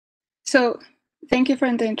So thank you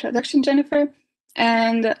for the introduction, Jennifer.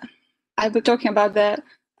 And I'll be talking about the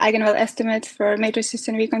eigenvalue estimates for matrices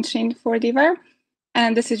in V-constrained 4D var.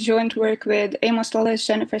 And this is joint work with Amos Wallace,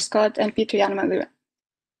 Jennifer Scott, and Peter Janema-Lewin.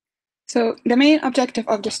 So the main objective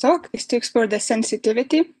of this talk is to explore the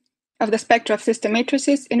sensitivity of the spectra of system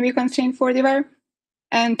matrices in V-constrained 4D var.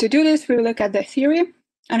 And to do this, we will look at the theory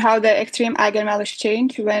and how the extreme eigenvalues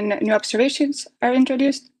change when new observations are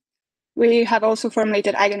introduced. We have also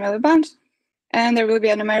formulated eigenvalue bounds, and there will be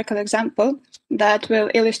a numerical example that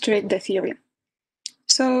will illustrate the theory.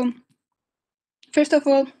 So first of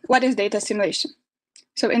all, what is data assimilation?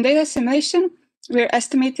 So in data assimilation, we're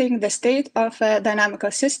estimating the state of a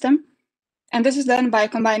dynamical system, and this is done by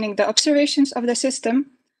combining the observations of the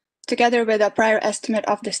system together with a prior estimate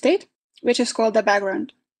of the state, which is called the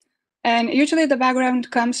background. And usually the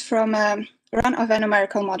background comes from a run of a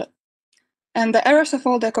numerical model. And the errors of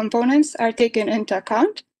all the components are taken into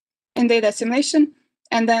account in data assimilation,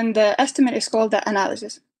 and then the estimate is called the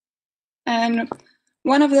analysis. And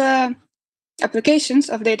one of the applications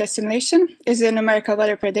of data assimilation is in numerical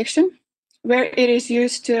weather prediction, where it is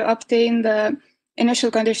used to obtain the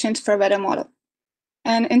initial conditions for a weather model.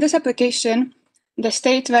 And in this application, the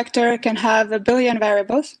state vector can have 1 billion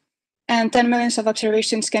variables, and 10 millions of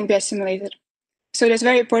observations can be assimilated. So it is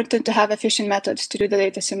very important to have efficient methods to do the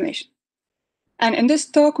data assimilation. And in this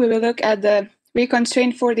talk, we will look at the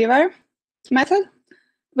V-constrained 4D var method,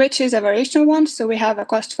 which is a variational one. So we have a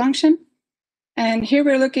cost function. And here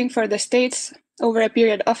we're looking for the states over a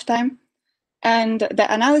period of time. And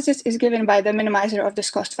the analysis is given by the minimizer of this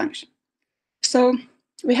cost function. So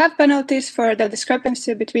we have penalties for the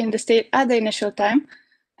discrepancy between the state at the initial time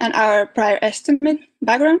and our prior estimate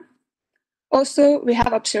background. Also, we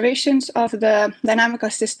have observations of the dynamical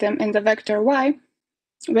system in the vector y,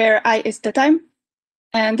 where I is the time.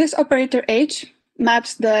 And this operator h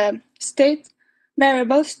maps the state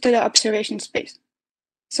variables to the observation space.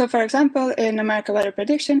 So for example, in numerical weather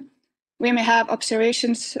prediction, we may have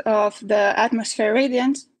observations of the atmosphere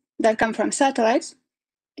radiance that come from satellites,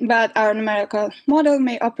 but our numerical model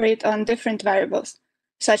may operate on different variables,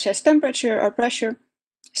 such as temperature or pressure.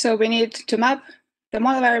 So we need to map the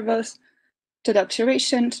model variables to the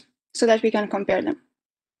observations so that we can compare them.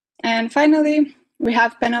 And finally, we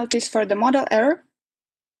have penalties for the model error.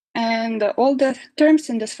 And all the terms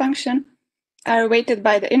in this function are weighted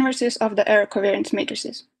by the inverses of the error covariance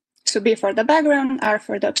matrices. So B for the background, R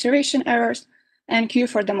for the observation errors, and Q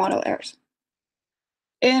for the model errors.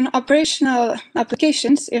 In operational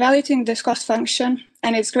applications, evaluating this cost function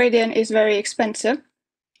and its gradient is very expensive,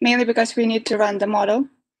 mainly because we need to run the model.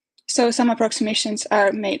 So some approximations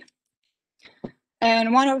are made.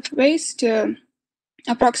 And one of the ways to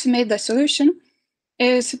approximate the solution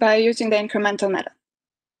is by using the incremental method.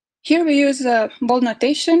 Here we use a bold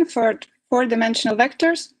notation for 4-dimensional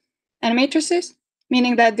vectors and matrices,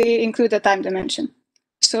 meaning that they include a time dimension.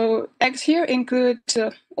 So X here includes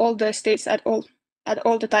all the states at all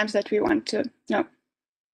the times that we want to know.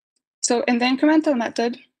 So in the incremental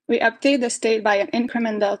method, we update the state by an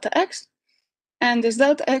increment delta X, and this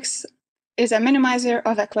delta X is a minimizer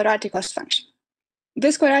of a quadratic cost function.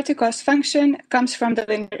 This quadratic cost function comes from the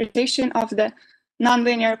linearization of the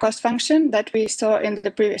nonlinear cost function that we saw in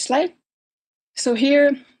the previous slide. So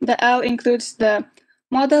here, the L includes the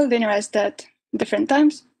model linearized at different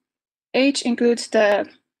times. H includes the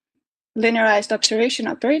linearized observation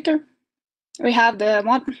operator. We have the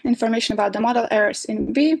information about the model errors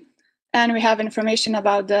in B, and we have information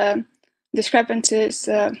about the discrepancies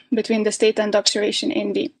between the state and observation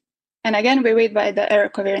in D. And again, we weight by the error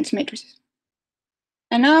covariance matrices.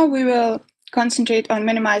 And now we will concentrate on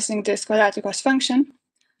minimizing this quadratic cost function.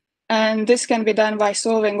 And this can be done by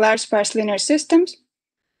solving large sparse linear systems.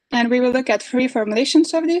 And we will look at 3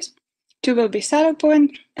 formulations of these. 2 will be saddle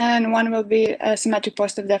point, and 1 will be a symmetric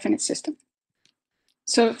positive definite system.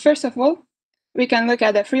 So first of all, we can look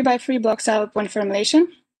at the 3x3 block saddle point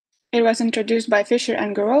formulation. It was introduced by Fisher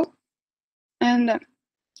and Garol. And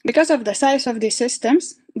because of the size of these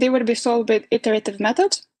systems, they would be solved with iterative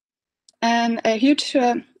methods. And a huge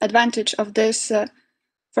advantage of this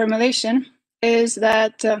formulation is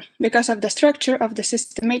that because of the structure of the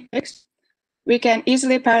system matrix, we can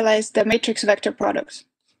easily parallelize the matrix vector products.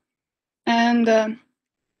 And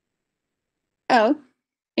L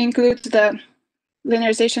includes the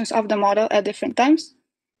linearizations of the model at different times.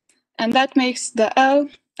 And that makes the L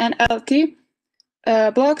and LT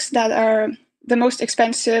blocks that are the most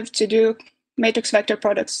expensive to do matrix vector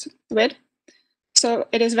products with. So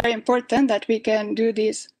it is very important that we can do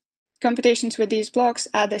these computations with these blocks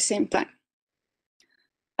at the same time.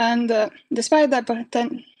 And despite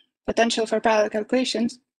the potential for parallel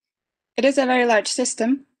calculations, it is a very large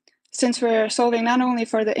system, since we're solving not only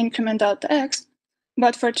for the increment delta x,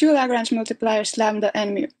 but for two Lagrange multipliers lambda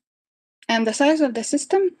and mu. And the size of the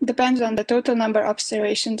system depends on the total number of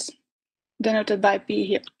observations, denoted by p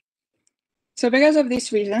here. So because of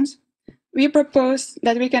these reasons, we propose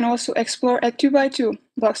that we can also explore a 2x2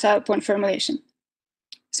 block-style point formulation.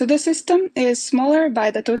 So this system is smaller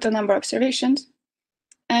by the total number of observations,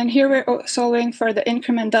 and here we're solving for the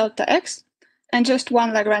increment delta x and just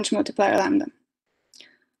one Lagrange multiplier lambda.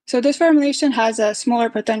 So this formulation has a smaller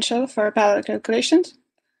potential for parallel calculations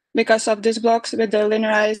because of these blocks with the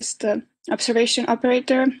linearized observation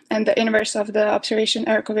operator and the inverse of the observation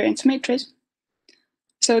error covariance matrix.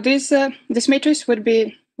 So this matrix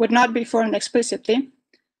would not be formed explicitly.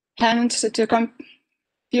 Hence, to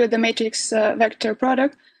compute the matrix vector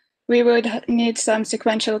product, we would need some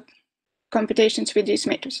sequential computations with these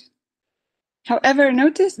matrices. However,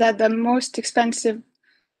 notice that the most expensive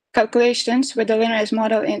calculations with the linearized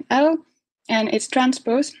model in L and its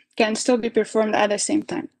transpose can still be performed at the same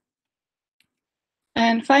time.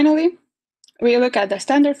 And finally, we look at the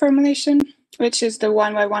standard formulation, which is the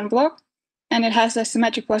 1x1 block, and it has a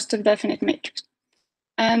symmetric positive definite matrix.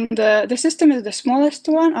 And the system is the smallest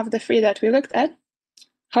one of the three that we looked at.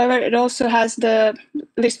 However, it also has the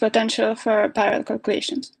least potential for parallel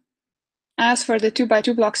calculations. As for the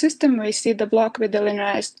 2x2 block system, we see the block with the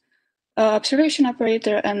linearized observation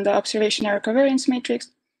operator and the observation error covariance matrix.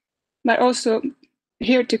 But also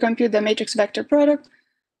here, to compute the matrix vector product,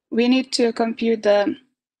 we need to compute the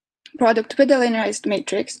product with the linearized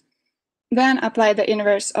matrix, then apply the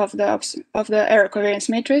inverse of the error covariance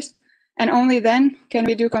matrix, and only then can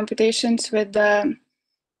we do computations with the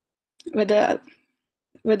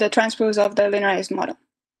transpose of the linearized model.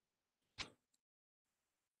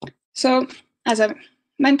 So, as I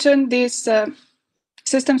mentioned, these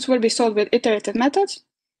systems will be solved with iterative methods,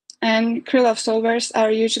 and Krylov solvers are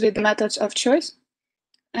usually the methods of choice.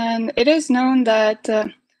 And it is known that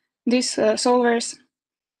these solvers,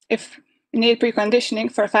 if need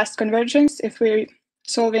preconditioning for fast convergence, if we're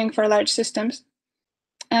solving for large systems.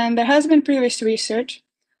 And there has been previous research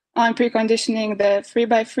on preconditioning the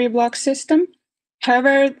 3x3 block system.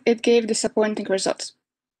 However, it gave disappointing results.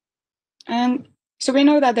 And so we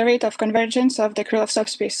know that the rate of convergence of the Krylov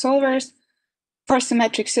subspace solvers for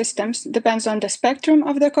symmetric systems depends on the spectrum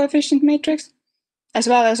of the coefficient matrix, as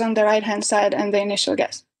well as on the right-hand side and the initial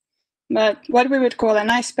guess. But what we would call a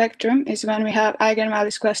nice spectrum is when we have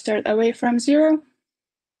eigenvalues clustered away from zero.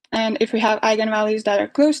 And if we have eigenvalues that are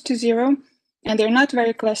close to zero and they're not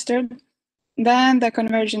very clustered, then the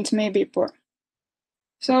convergence may be poor.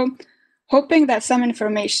 So, hoping that some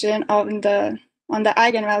information on the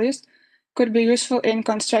eigenvalues could be useful in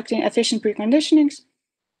constructing efficient preconditionings,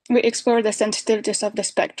 we explore the sensitivities of the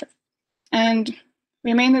spectra. And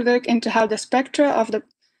we mainly look into how the spectra of the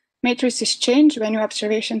matrices change when new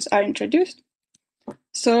observations are introduced.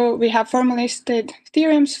 So we have formulated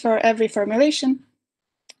theorems for every formulation.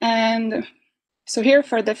 And so here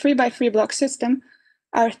for the 3x3 block system,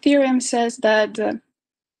 our theorem says that the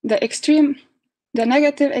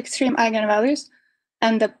negative extreme eigenvalues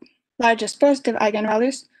and the largest positive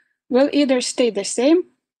eigenvalues will either stay the same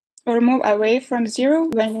or move away from zero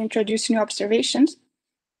when we introduce new observations.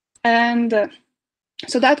 And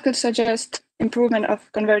so that could suggest improvement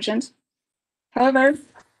of convergence. However,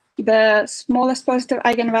 the smallest positive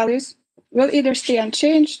eigenvalues will either stay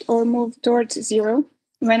unchanged or move towards zero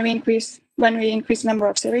when we increase number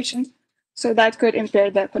of observations. So that could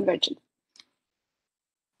impair the convergence.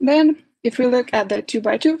 Then, if we look at the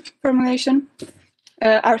 2x2 formulation,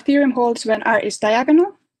 our theorem holds when R is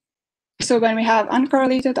diagonal. So when we have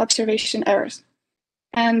uncorrelated observation errors.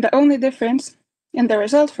 And the only difference in the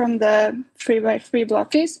result from the 3x3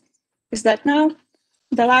 block case is that now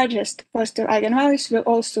the largest positive eigenvalues will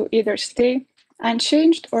also either stay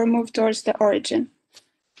unchanged or move towards the origin.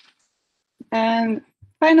 And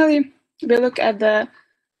finally, we look at the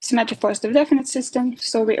symmetric positive definite system.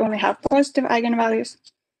 So we only have positive eigenvalues.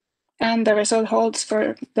 And the result holds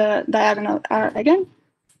for the diagonal R again.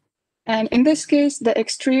 And in this case, the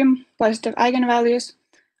extreme positive eigenvalues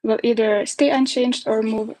will either stay unchanged or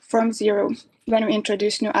move from zero when we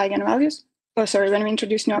introduce new eigenvalues. When we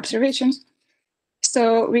introduce new observations.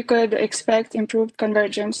 So we could expect improved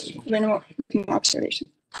convergence when new observations.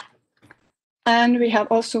 And we have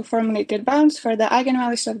also formulated bounds for the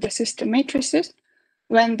eigenvalues of the system matrices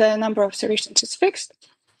when the number of observations is fixed.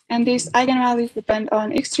 And these eigenvalues depend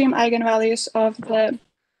on extreme eigenvalues of the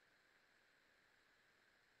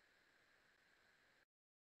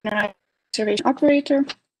observation operator.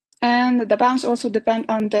 And the bounds also depend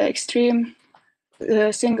on the extreme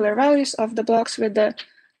singular values of the blocks with the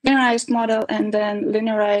linearized model, and then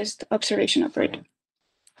linearized observation operator.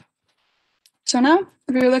 So now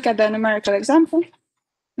we will look at the numerical example.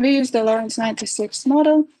 We use the Lawrence 96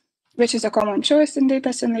 model, which is a common choice in data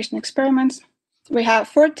assimilation experiments. We have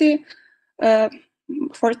 40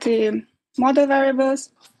 model variables,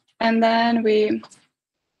 and then we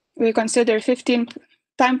consider 15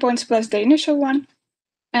 time points plus the initial one,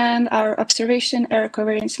 and our observation error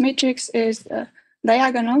covariance matrix is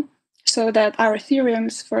diagonal, so that our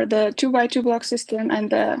theorems for the 2x2 block system and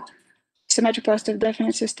the symmetric positive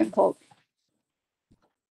definite system hold.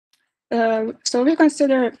 So we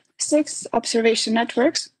consider 6 observation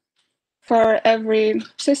networks for every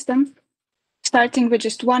system, starting with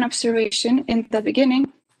just one observation in the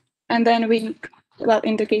beginning, and then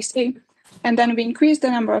in the case A, and then we increase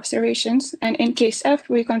the number of observations, and in case F,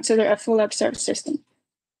 we consider a full observed system.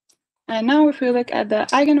 And now if we look at the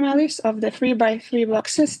eigenvalues of the 3x3 block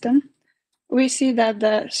system, we see that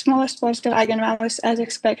the smallest positive eigenvalues, as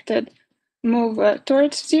expected, move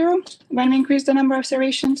towards 0 when we increase the number of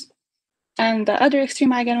observations, and the other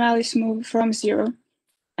extreme eigenvalues move from 0,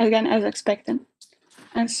 again as expected.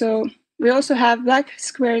 And so we also have black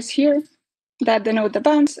squares here that denote the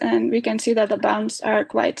bounds, and we can see that the bounds are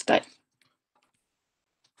quite tight.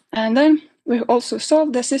 And then we also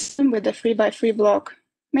solve the system with the 3x3 block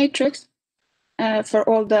matrix for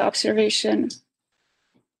all the observation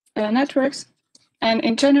networks. And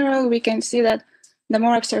in general, we can see that the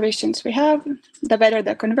more observations we have, the better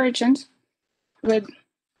the convergence. With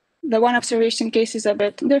the one observation case is a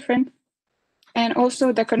bit different. And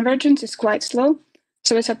also the convergence is quite slow.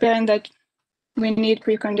 So it's apparent that we need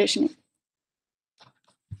preconditioning.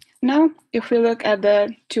 Now, if we look at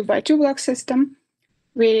the 2x2 block system,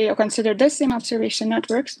 we consider the same observation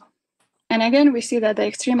networks. And again, we see that the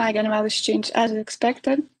extreme eigenvalues change as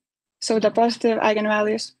expected. So the positive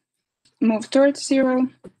eigenvalues move towards 0,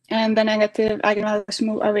 and the negative eigenvalues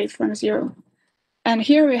move away from 0. And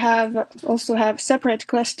here we also have separate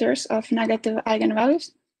clusters of negative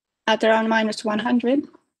eigenvalues at around -100.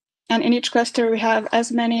 And in each cluster, we have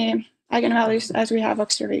as many eigenvalues as we have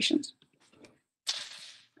observations.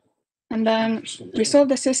 And then we solve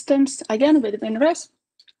the systems again with WinRes,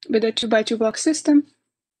 with a 2x2 block system.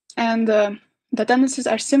 And the tendencies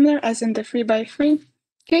are similar as in the 3x3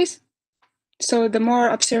 case. So the more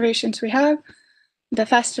observations we have, the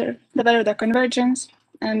better the convergence,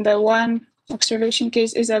 and the one observation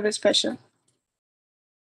case is a bit special.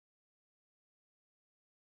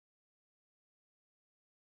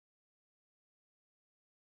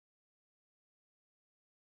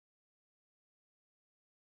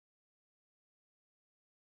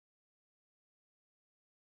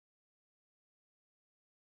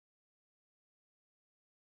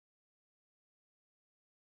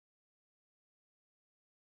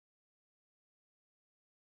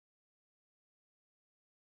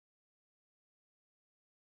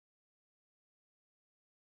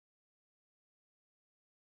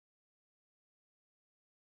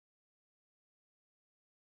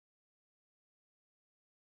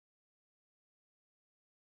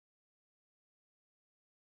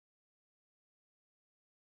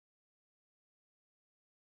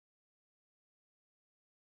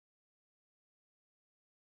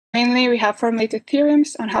 Mainly, we have formulated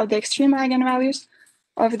theorems on how the extreme eigenvalues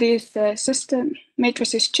of these system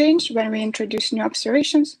matrices change when we introduce new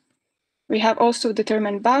observations. We have also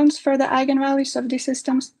determined bounds for the eigenvalues of these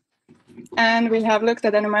systems. And we have looked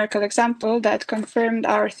at a numerical example that confirmed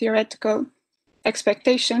our theoretical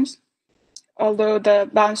expectations, although the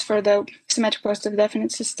bounds for the symmetric positive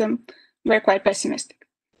definite system were quite pessimistic.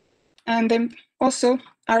 And then also,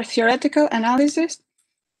 our theoretical analysis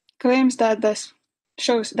claims that this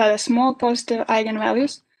shows that a small positive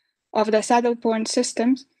eigenvalues of the saddle point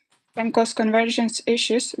systems can cause convergence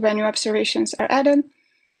issues when new observations are added.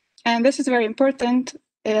 And this is very important,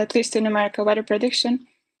 at least in numerical weather prediction,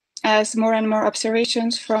 as more and more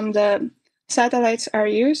observations from the satellites are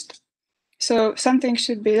used. So something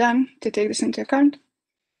should be done to take this into account.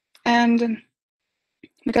 And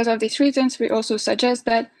because of these reasons, we also suggest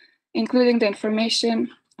that including the information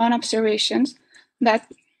on observations that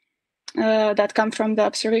come from the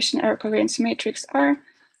observation error covariance matrix R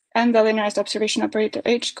and the linearized observation operator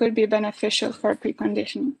H could be beneficial for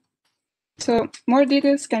preconditioning. So more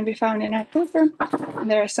details can be found in our paper.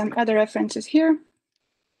 There are some other references here.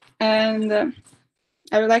 And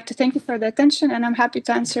I would like to thank you for the attention, and I'm happy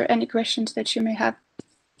to answer any questions that you may have.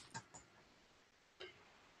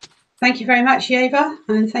 Thank you very much, Ieva,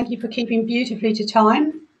 and thank you for keeping beautifully to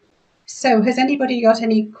time. So has anybody got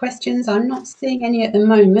any questions? I'm not seeing any at the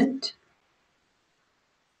moment.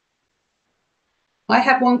 I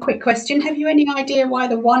have one quick question. Have you any idea why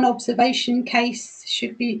the one observation case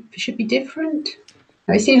should be different?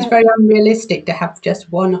 It seems very unrealistic to have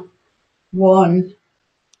just one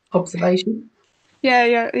observation.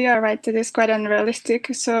 Yeah, you're right. It is quite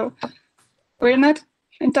unrealistic. So we're not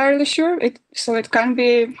entirely sure. So it can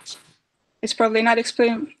be. It's probably not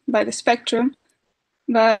explained by the spectrum,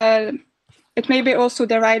 but it may be also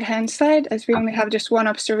the right-hand side, as we only have just one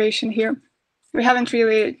observation here. We haven't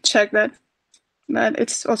really checked that, but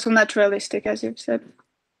it's also not realistic, as you've said.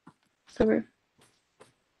 So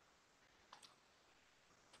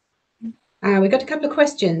we got a couple of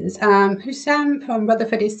questions. Hussam from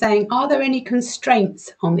Rutherford is saying, are there any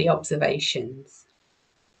constraints on the observations?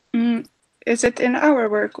 Is it in our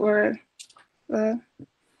work or?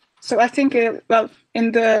 So I think, well,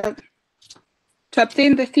 to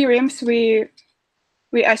obtain the theorems, we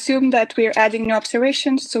assume that we're adding new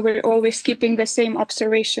observations, so we're always keeping the same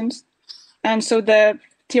observations. And so the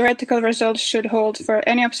theoretical results should hold for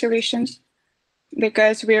any observations,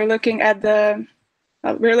 because we're looking at when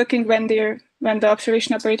the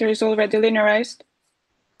observation operator is already linearized.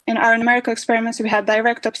 In our numerical experiments, we had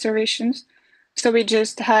direct observations, so we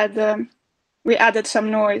just had we added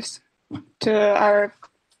some noise to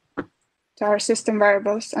our system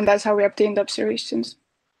variables, and that's how we obtained observations.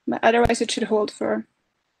 But otherwise, it should hold for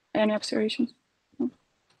any observations.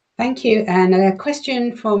 Thank you. And a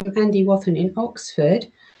question from Andy Wathen in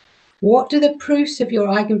Oxford. What do the proofs of your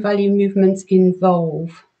eigenvalue movements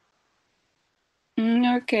involve?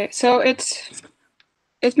 Okay, so it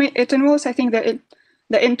involves, I think, the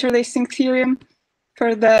interlacing theorem.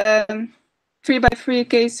 For the 3x3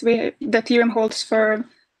 case, the theorem holds for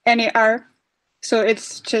any R. So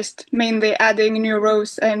it's just mainly adding new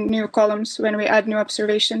rows and new columns when we add new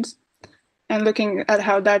observations, and looking at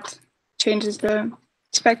how that changes the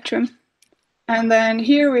spectrum. And then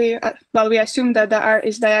here we assume that the R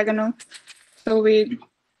is diagonal, so we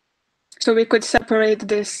could separate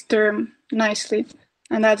this term nicely,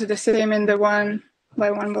 and that's the same in the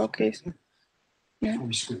 1x1 ball case. Yeah.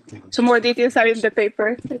 So more details are in the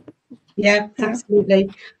paper. Yeah, absolutely.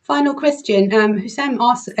 Final question. Hussam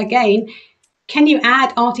asks again, can you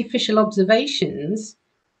add artificial observations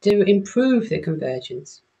to improve the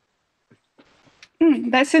convergence?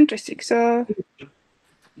 That's interesting. So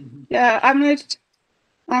yeah,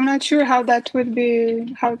 I'm not sure how that would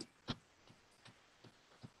be.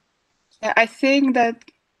 I think that,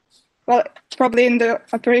 well, probably in the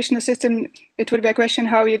operational system, it would be a question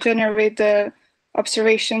how you generate the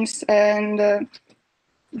observations, and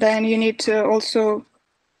then you need to also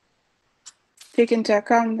take into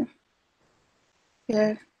account.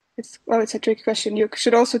 Yeah, it's a tricky question. You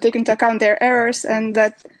should also take into account their errors, and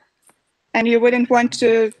you wouldn't want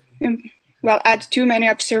to add too many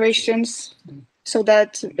observations, so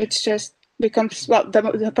that it's just becomes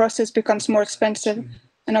the process becomes more expensive.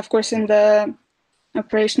 And of course, in the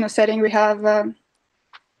operational setting, we have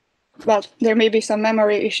there may be some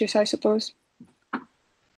memory issues, I suppose.